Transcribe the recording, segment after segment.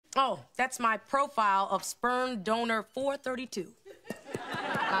Oh, that's my profile of sperm donor 432.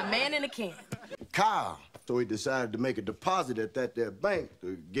 My man in a can. Kyle. So he decided to make a deposit at that there bank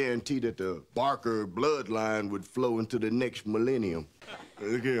to guarantee that the Barker bloodline would flow into the next millennium.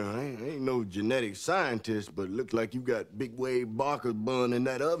 Look here, I ain't no genetic scientist, but it looks like you got Big Wave Barker bun in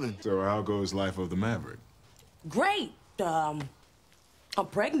that oven. So how goes life of the Maverick? Great. I'm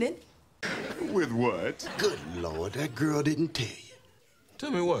pregnant. With what? Good Lord, that girl didn't tell you.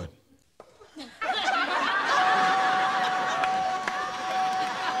 Tell me what?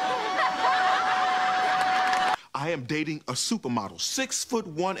 I am dating a supermodel,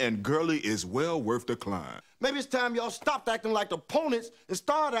 6'1", and girly is well worth the climb. Maybe it's time y'all stopped acting like opponents and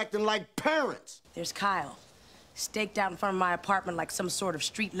start acting like parents. There's Kyle, staked out in front of my apartment like some sort of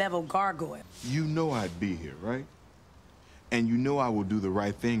street-level gargoyle. You know I'd be here, right? And you know I will do the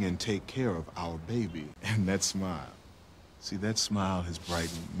right thing and take care of our baby. And that smile. See, that smile has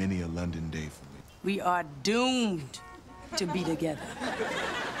brightened many a London day for me. We are doomed to be together.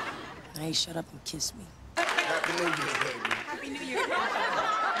 Hey, shut up and kiss me. Happy New Year, baby. Happy New Year.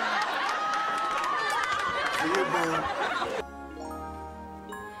 See you, man.